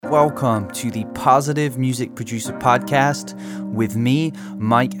welcome to the Positive Music Producer Podcast with me,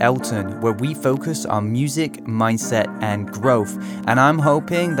 Mike Elton, where we focus on music, mindset, and growth. And I'm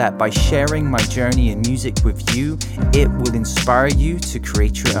hoping that by sharing my journey in music with you, it will inspire you to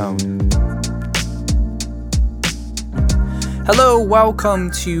create your own. Hello,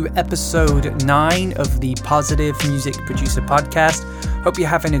 welcome to episode 9 of the Positive Music Producer Podcast. Hope you're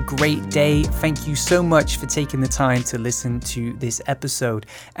having a great day. Thank you so much for taking the time to listen to this episode.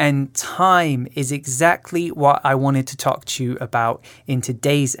 And time is exactly what I wanted to talk to you about in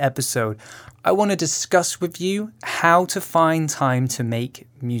today's episode. I want to discuss with you how to find time to make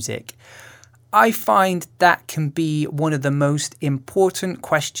music. I find that can be one of the most important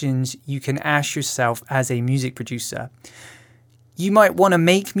questions you can ask yourself as a music producer. You might want to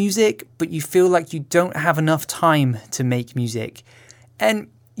make music, but you feel like you don't have enough time to make music.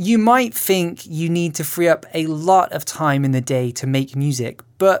 And you might think you need to free up a lot of time in the day to make music,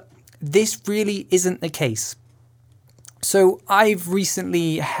 but this really isn't the case. So I've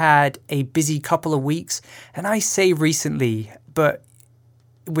recently had a busy couple of weeks, and I say recently, but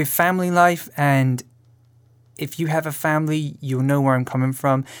with family life, and if you have a family, you'll know where I'm coming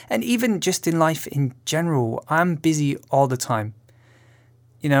from. And even just in life in general, I'm busy all the time.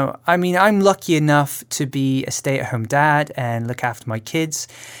 I'm lucky enough to be a stay-at-home dad and look after my kids.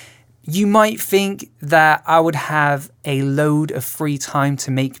 You might think that I would have a load of free time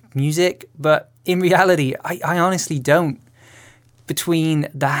to make music, but in reality, I honestly don't. Between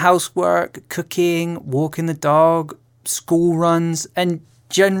the housework, cooking, walking the dog, school runs, and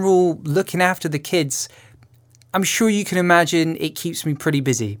general looking after the kids, I'm sure you can imagine it keeps me pretty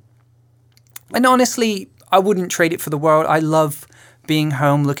busy. And honestly, I wouldn't trade it for the world. I love being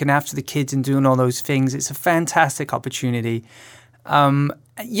home, looking after the kids and doing all those things. It's a fantastic opportunity. And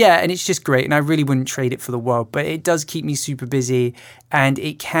it's just great. And I really wouldn't trade it for the world, but it does keep me super busy and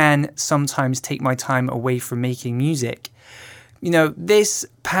it can sometimes take my time away from making music. This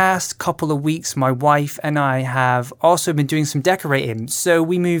past couple of weeks, my wife and I have also been doing some decorating. So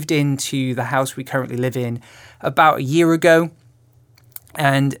we moved into the house we currently live in about a year ago.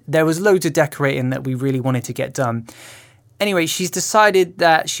 And there was loads of decorating that we really wanted to get done. Anyway, she's decided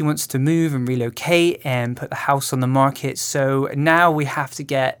that she wants to move and relocate and put the house on the market. So now we have to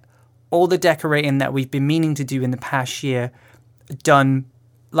get all the decorating that we've been meaning to do in the past year done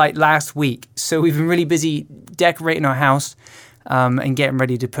like last week. So we've been really busy decorating our house and getting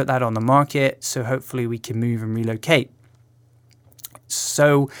ready to put that on the market. So hopefully we can move and relocate.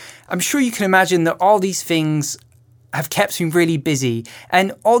 So I'm sure you can imagine that all these things have kept me really busy,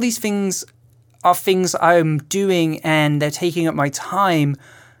 and all these things are things I'm doing and they're taking up my time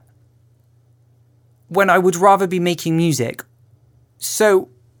when I would rather be making music. So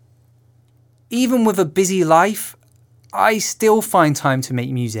even with a busy life, I still find time to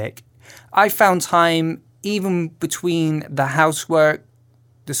make music. I found time even between the housework,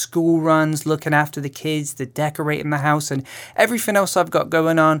 the school runs, looking after the kids, the decorating the house, and everything else I've got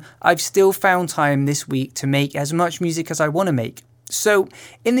going on. I've still found time this week to make as much music as I want to make. So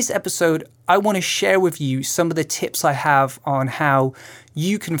in this episode, I want to share with you some of the tips I have on how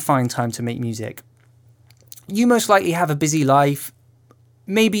you can find time to make music. You most likely have a busy life.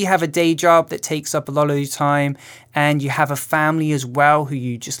 Maybe you have a day job that takes up a lot of your time, and you have a family as well who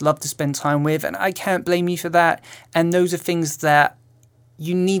you just love to spend time with, and I can't blame you for that. And those are things that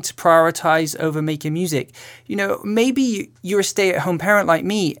you need to prioritize over making music. Maybe you're a stay-at-home parent like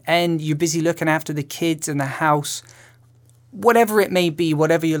me, and you're busy looking after the kids and the house. Whatever it may be,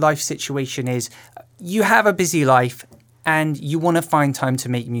 whatever your life situation is, you have a busy life and you want to find time to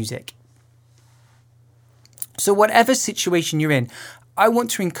make music. So whatever situation you're in, I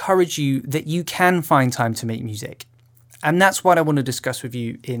want to encourage you that you can find time to make music. And that's what I want to discuss with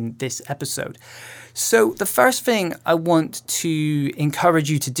you in this episode. So the first thing I want to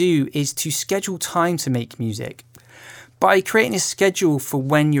encourage you to do is to schedule time to make music. By creating a schedule for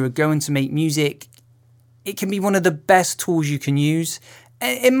when you're going to make music, it can be one of the best tools you can use.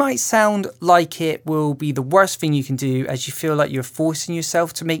 It might sound like it will be the worst thing you can do as you feel like you're forcing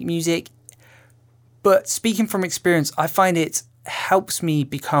yourself to make music. But speaking from experience, I find it helps me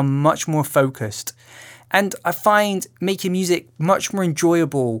become much more focused. And I find making music much more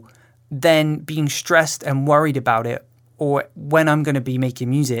enjoyable than being stressed and worried about it, or when I'm going to be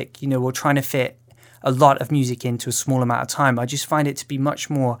making music, or trying to fit a lot of music into a small amount of time. I just find it to be much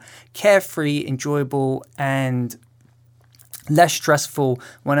more carefree, enjoyable, and less stressful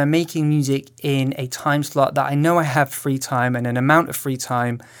when I'm making music in a time slot that I know I have free time and an amount of free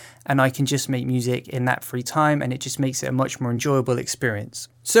time, and I can just make music in that free time, and it just makes it a much more enjoyable experience.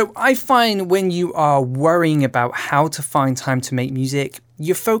 So I find when you are worrying about how to find time to make music,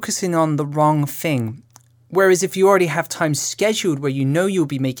 you're focusing on the wrong thing. Whereas if you already have time scheduled where you know you'll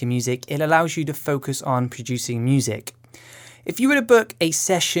be making music, it allows you to focus on producing music. If you were to book a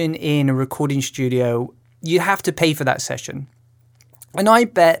session in a recording studio, you'd have to pay for that session. And I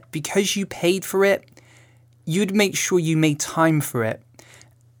bet because you paid for it, you'd make sure you made time for it.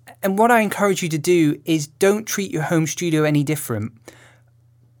 And what I encourage you to do is don't treat your home studio any different.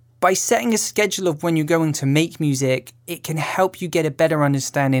 By setting a schedule of when you're going to make music, it can help you get a better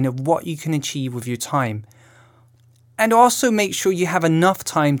understanding of what you can achieve with your time. And also make sure you have enough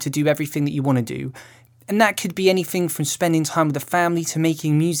time to do everything that you want to do. And that could be anything from spending time with the family to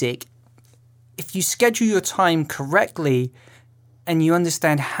making music. If you schedule your time correctly and you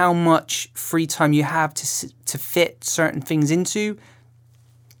understand how much free time you have to fit certain things into,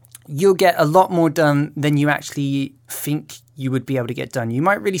 you'll get a lot more done than you actually think you would be able to get done. You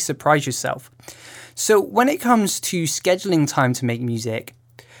might really surprise yourself. So when it comes to scheduling time to make music,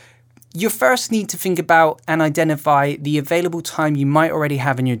 you first need to think about and identify the available time you might already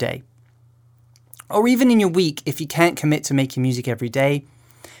have in your day. Or even in your week if you can't commit to making music every day.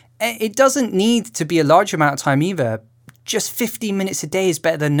 It doesn't need to be a large amount of time either. Just 15 minutes a day is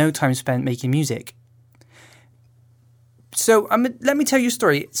better than no time spent making music. So let me tell you a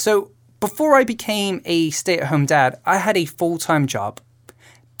story. So before I became a stay-at-home dad, I had a full-time job.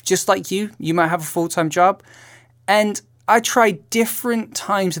 Just like you might have a full-time job. And I tried different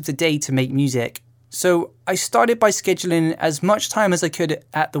times of the day to make music. So I started by scheduling as much time as I could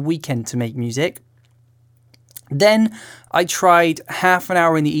at the weekend to make music. Then I tried half an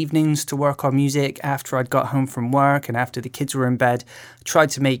hour in the evenings to work on music after I'd got home from work and after the kids were in bed. I tried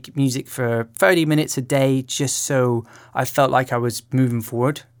to make music for 30 minutes a day just so I felt like I was moving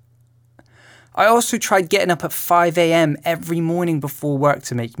forward. I also tried getting up at 5 a.m. every morning before work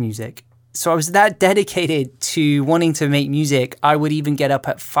to make music. So I was that dedicated to wanting to make music, I would even get up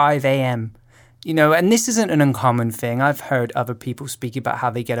at 5 a.m. And this isn't an uncommon thing. I've heard other people speak about how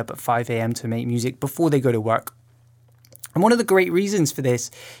they get up at 5 a.m. to make music before they go to work. And one of the great reasons for this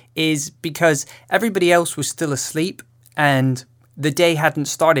is because everybody else was still asleep and the day hadn't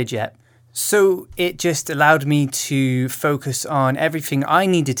started yet. So it just allowed me to focus on everything I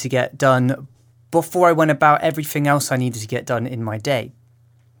needed to get done before I went about everything else I needed to get done in my day.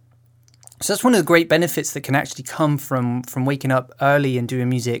 So that's one of the great benefits that can actually come from waking up early and doing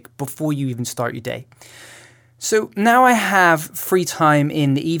music before you even start your day. So now I have free time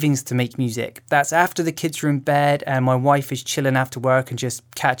in the evenings to make music. That's after the kids are in bed and my wife is chilling after work and just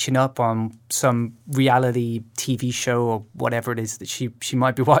catching up on some reality TV show or whatever it is that she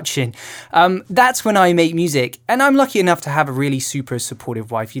might be watching. That's when I make music. And I'm lucky enough to have a really super supportive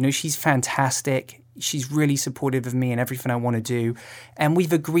wife. She's fantastic. She's really supportive of me and everything I want to do. And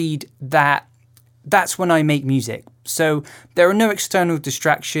we've agreed that that's when I make music. So there are no external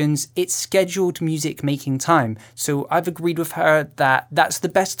distractions. It's scheduled music making time. So I've agreed with her that that's the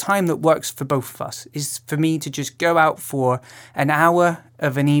best time that works for both of us, is for me to just go out for an hour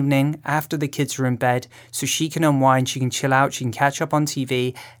of an evening after the kids are in bed so she can unwind, she can chill out, she can catch up on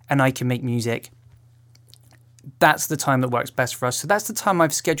TV, and I can make music. That's the time that works best for us. So that's the time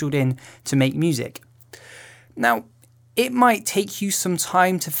I've scheduled in to make music. Now, it might take you some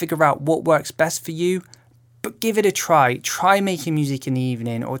time to figure out what works best for you, but give it a try. Try making music in the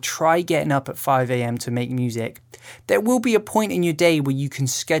evening or try getting up at 5 a.m. to make music. There will be a point in your day where you can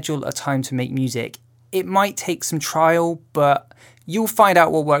schedule a time to make music. It might take some trial, but you'll find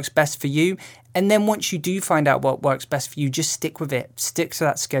out what works best for you. And then once you do find out what works best for you, just stick with it. Stick to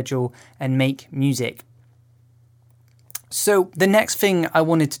that schedule and make music. So the next thing I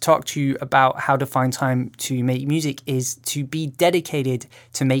wanted to talk to you about how to find time to make music is to be dedicated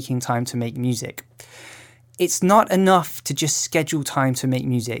to making time to make music. It's not enough to just schedule time to make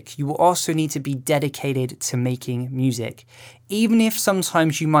music. You will also need to be dedicated to making music, even if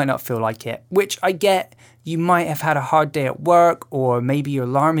sometimes you might not feel like it, which I get. You might have had a hard day at work, or maybe your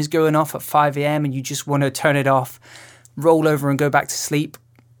alarm is going off at 5 a.m. and you just want to turn it off, roll over and go back to sleep.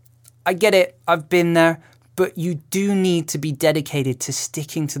 I get it. I've been there. But you do need to be dedicated to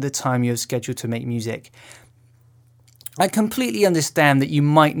sticking to the time you have scheduled to make music. I completely understand that you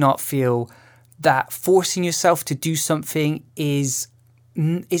might not feel that forcing yourself to do something it's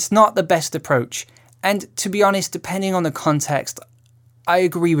not the best approach. And to be honest, depending on the context, I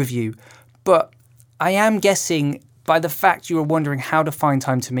agree with you. But I am guessing by the fact you are wondering how to find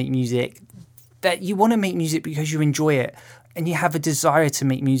time to make music, that you want to make music because you enjoy it. And you have a desire to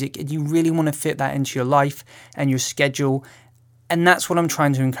make music and you really want to fit that into your life and your schedule. And that's what I'm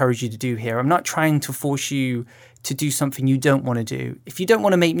trying to encourage you to do here. I'm not trying to force you to do something you don't want to do. If you don't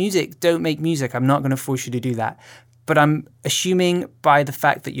want to make music, don't make music. I'm not going to force you to do that. But I'm assuming by the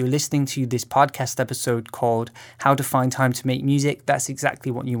fact that you're listening to this podcast episode called How to Find Time to Make Music, that's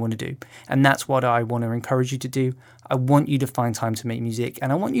exactly what you want to do. And that's what I want to encourage you to do. I want you to find time to make music,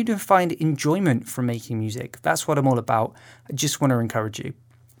 and I want you to find enjoyment from making music. That's what I'm all about. I just want to encourage you.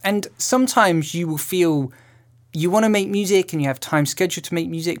 And sometimes you will feel you want to make music and you have time scheduled to make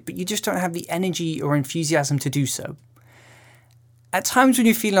music, but you just don't have the energy or enthusiasm to do so. At times when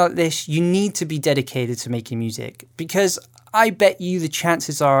you feel like this, you need to be dedicated to making music, because I bet you the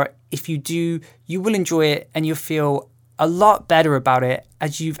chances are if you do, you will enjoy it and you'll feel a lot better about it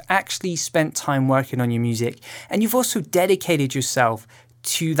as you've actually spent time working on your music, and you've also dedicated yourself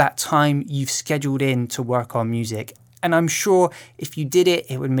to that time you've scheduled in to work on music. And I'm sure if you did it,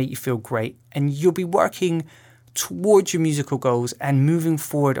 it would make you feel great, and you'll be working towards your musical goals and moving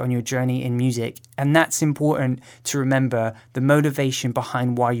forward on your journey in music. And that's important to remember, the motivation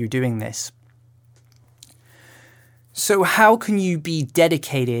behind why you're doing this. So how can you be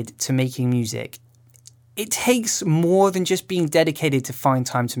dedicated to making music? It takes more than just being dedicated to find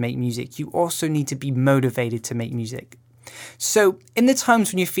time to make music. You also need to be motivated to make music. So in the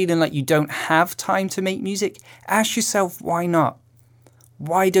times when you're feeling like you don't have time to make music, ask yourself, why not?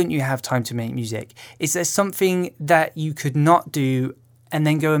 Why don't you have time to make music? Is there something that you could not do and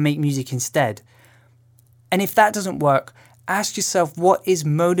then go and make music instead? And if that doesn't work, ask yourself, what is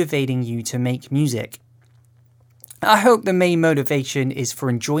motivating you to make music? I hope the main motivation is for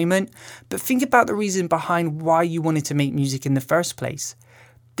enjoyment, but think about the reason behind why you wanted to make music in the first place.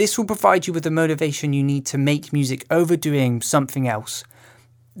 This will provide you with the motivation you need to make music over doing something else.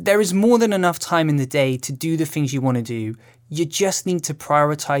 There is more than enough time in the day to do the things you want to do. You just need to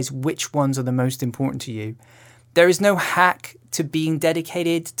prioritize which ones are the most important to you. There is no hack to being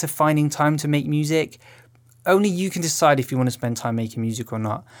dedicated to finding time to make music. Only you can decide if you want to spend time making music or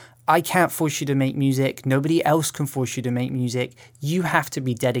not. I can't force you to make music. Nobody else can force you to make music. You have to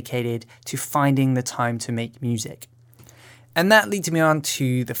be dedicated to finding the time to make music. And that leads me on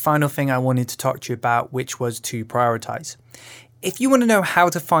to the final thing I wanted to talk to you about, which was to prioritize. If you want to know how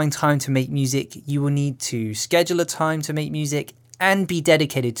to find time to make music, you will need to schedule a time to make music and be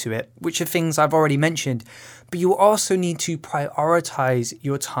dedicated to it, which are things I've already mentioned. But you will also need to prioritize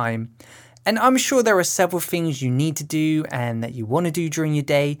your time. And I'm sure there are several things you need to do and that you want to do during your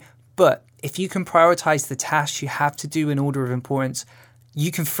day. But if you can prioritize the tasks you have to do in order of importance,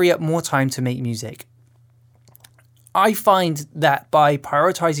 you can free up more time to make music. I find that by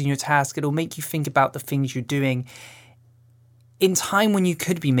prioritizing your task, it'll make you think about the things you're doing in time when you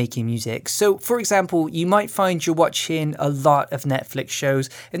could be making music. So, for example, you might find you're watching a lot of Netflix shows,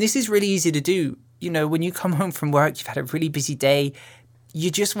 and this is really easy to do. You know, when you come home from work, you've had a really busy day, you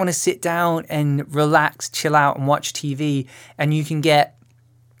just want to sit down and relax, chill out and watch TV, and you can get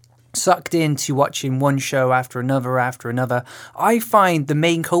sucked into watching one show after another. I find the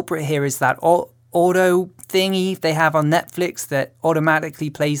main culprit here is that auto thingy they have on Netflix that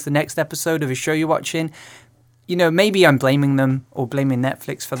automatically plays the next episode of a show you're watching. You know, maybe I'm blaming them or blaming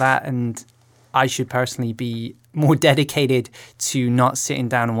Netflix for that, and I should personally be more dedicated to not sitting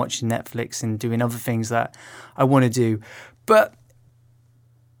down and watching Netflix and doing other things that I want to do. But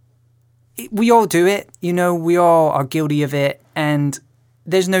we all do it, you know, we all are guilty of it, and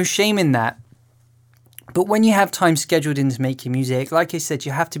there's no shame in that. But when you have time scheduled into making music, like I said,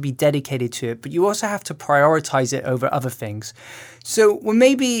 you have to be dedicated to it, but you also have to prioritize it over other things. So when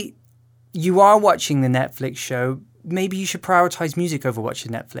maybe you are watching the Netflix show, maybe you should prioritize music over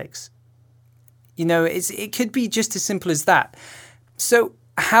watching Netflix. You know, it could be just as simple as that. So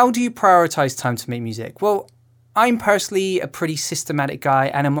how do you prioritize time to make music? Well, I'm personally a pretty systematic guy,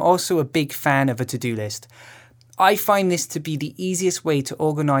 and I'm also a big fan of a to-do list. I find this to be the easiest way to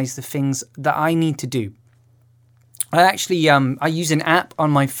organize the things that I need to do. I actually, I use an app on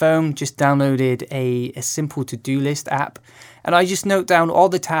my phone, just downloaded a simple to-do list app, and I just note down all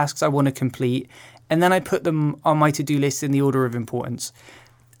the tasks I want to complete, and then I put them on my to-do list in the order of importance.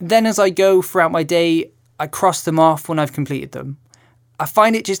 Then as I go throughout my day, I cross them off when I've completed them. I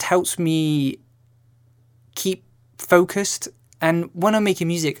find it just helps me keep focused, and when I'm making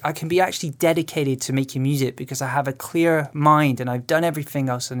music, I can be actually dedicated to making music because I have a clear mind and I've done everything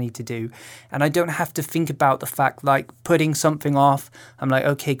else I need to do, and I don't have to think about the fact like putting something off. I'm like,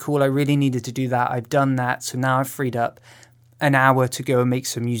 okay, cool, I really needed to do that, I've done that, so now I've freed up an hour to go and make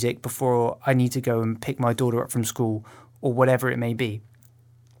some music before I need to go and pick my daughter up from school or whatever it may be.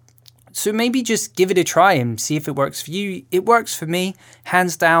 So maybe just give it a try and see if it works for you. It works for me,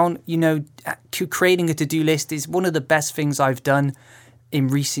 hands down. You know, creating a to-do list is one of the best things I've done in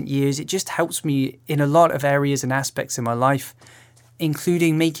recent years. It just helps me in a lot of areas and aspects in my life,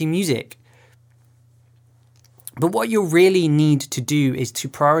 including making music. But what you really need to do is to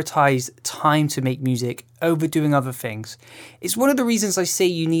prioritize time to make music over doing other things. It's one of the reasons I say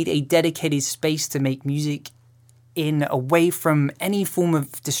you need a dedicated space to make music in, away from any form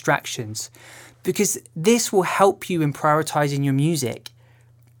of distractions, because this will help you in prioritizing your music.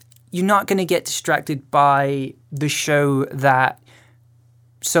 You're not going to get distracted by the show that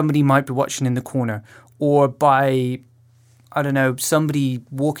somebody might be watching in the corner, or by, I don't know, somebody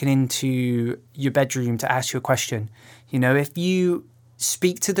walking into your bedroom to ask you a question. You know, if you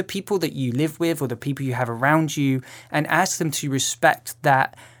speak to the people that you live with or the people you have around you and ask them to respect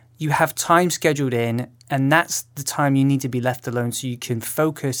that you have time scheduled in, and that's the time you need to be left alone so you can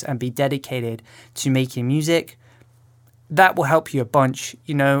focus and be dedicated to making music, that will help you a bunch.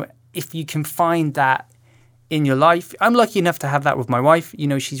 You know, if you can find that in your life. I'm lucky enough to have that with my wife. You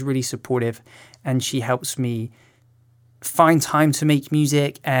know, she's really supportive and she helps me find time to make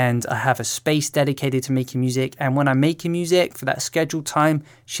music, and I have a space dedicated to making music. And when I'm making music for that scheduled time,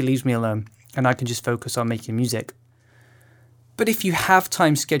 she leaves me alone and I can just focus on making music. But if you have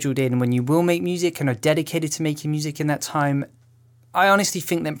time scheduled in when you will make music and are dedicated to making music in that time, I honestly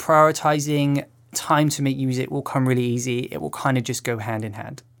think that prioritizing time to make music will come really easy. It will kind of just go hand in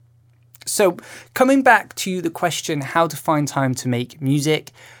hand. So coming back to the question, how to find time to make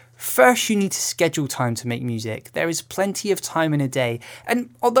music, first you need to schedule time to make music. There is plenty of time in a day.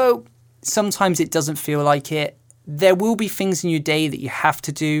 And although sometimes it doesn't feel like it, there will be things in your day that you have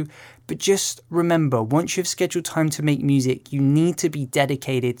to do. But just remember, once you've scheduled time to make music, you need to be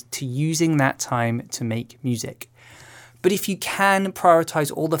dedicated to using that time to make music. But if you can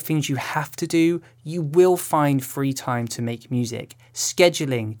prioritize all the things you have to do, you will find free time to make music.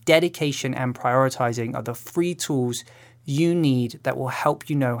 Scheduling, dedication, and prioritizing are the three tools you need that will help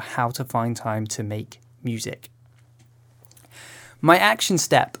you know how to find time to make music. My action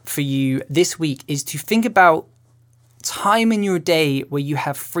step for you this week is to think about time in your day where you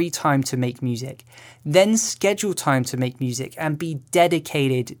have free time to make music. Then schedule time to make music and be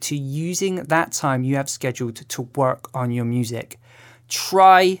dedicated to using that time you have scheduled to work on your music.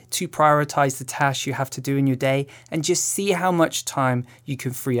 Try to prioritize the tasks you have to do in your day and just see how much time you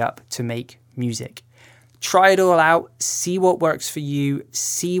can free up to make music. Try it all out, see what works for you,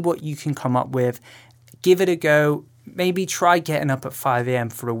 see what you can come up with, give it a go. Maybe try getting up at 5 a.m.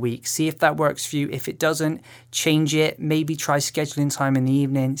 for a week. See if that works for you. If it doesn't, change it. Maybe try scheduling time in the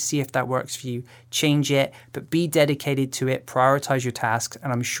evening. See if that works for you. Change it, but be dedicated to it. Prioritize your tasks,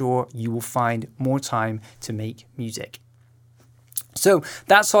 and I'm sure you will find more time to make music. So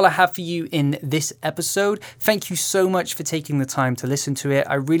that's all I have for you in this episode. Thank you so much for taking the time to listen to it.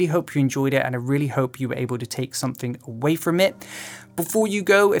 I really hope you enjoyed it, and I really hope you were able to take something away from it. Before you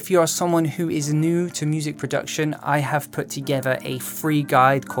go, if you are someone who is new to music production, I have put together a free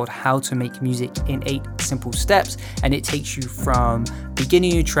guide called How to Make Music in 8 Simple Steps, and it takes you from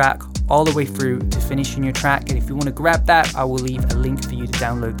beginning your track all the way through to finishing your track. And if you want to grab that, I will leave a link for you to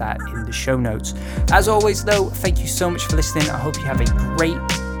download that in the show notes. As always though, thank you so much for listening. I hope you have a great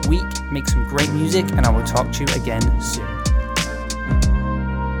week, make some great music, and I will talk to you again soon.